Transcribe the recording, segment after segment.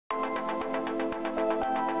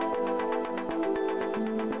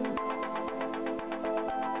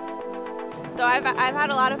So I've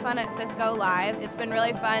had a lot of fun at Cisco Live. It's been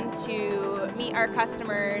really fun to meet our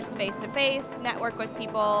customers face-to-face, network with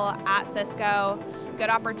people at Cisco,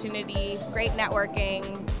 good opportunity, great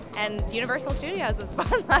networking, and Universal Studios was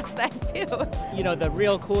fun last night too. You know, the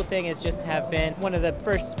real cool thing is just to have been one of the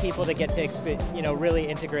first people to get to really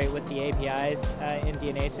integrate with the APIs in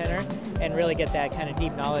DNA Center and really get that kind of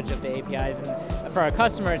deep knowledge of the APIs. And for our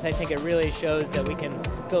customers, I think it really shows that we can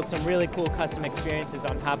build some really cool custom experiences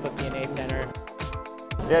on top of DNA Center.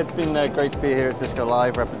 Yeah, it's been great to be here at Cisco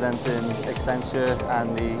Live representing Accenture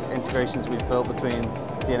and the integrations we've built between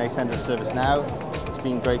DNA Center and ServiceNow. It's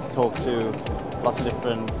been great to talk to lots of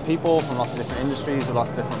different people from lots of different industries with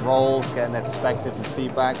lots of different roles, getting their perspectives and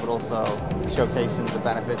feedback, but also showcasing the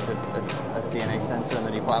benefits of DNA Center and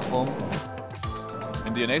the new platform.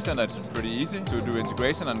 In DNA Center, it's pretty easy to do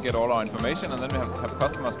integration and get all our information, and then we have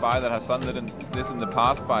customers that have done this in the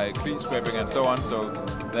past by key scraping and so on, so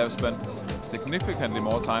they have spent significantly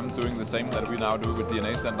more time doing the same that we now do with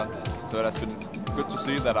DNA Center. So it has been good to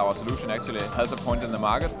see that our solution actually has a point in the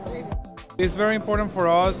market. It's very important for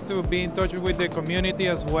us to be in touch with the community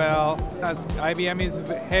as well, as IBM is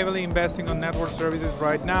heavily investing on network services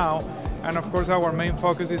right now. And of course our main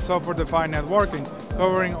focus is software-defined networking,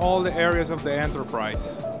 covering all the areas of the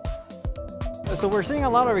enterprise. So we're seeing a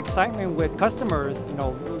lot of excitement with customers,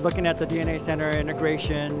 looking at the DNA Center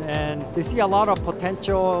integration, and they see a lot of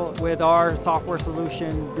potential with our software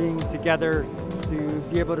solution being together to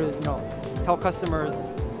be able to, tell customers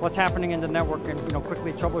what's happening in the network and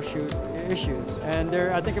quickly troubleshoot issues. And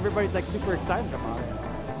I think everybody's super excited about it.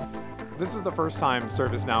 This is the first time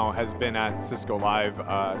ServiceNow has been at Cisco Live,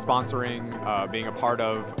 sponsoring, being a part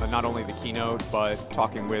of not only the keynote, but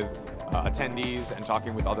talking with attendees and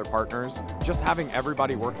talking with other partners. Just having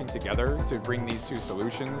everybody working together to bring these two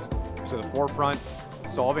solutions to the forefront,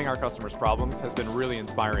 solving our customers' problems, has been really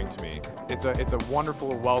inspiring to me. It's a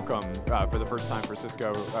wonderful welcome for the first time for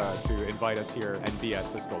Cisco to invite us here and be at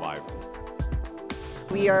Cisco Live.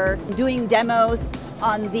 We are doing demos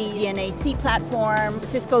on the DNAC platform,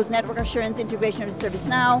 Cisco's network assurance integration with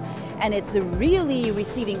ServiceNow, and it's really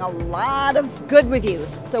receiving a lot of good reviews.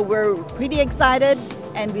 So we're pretty excited,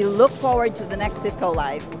 and we look forward to the next Cisco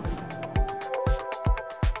Live.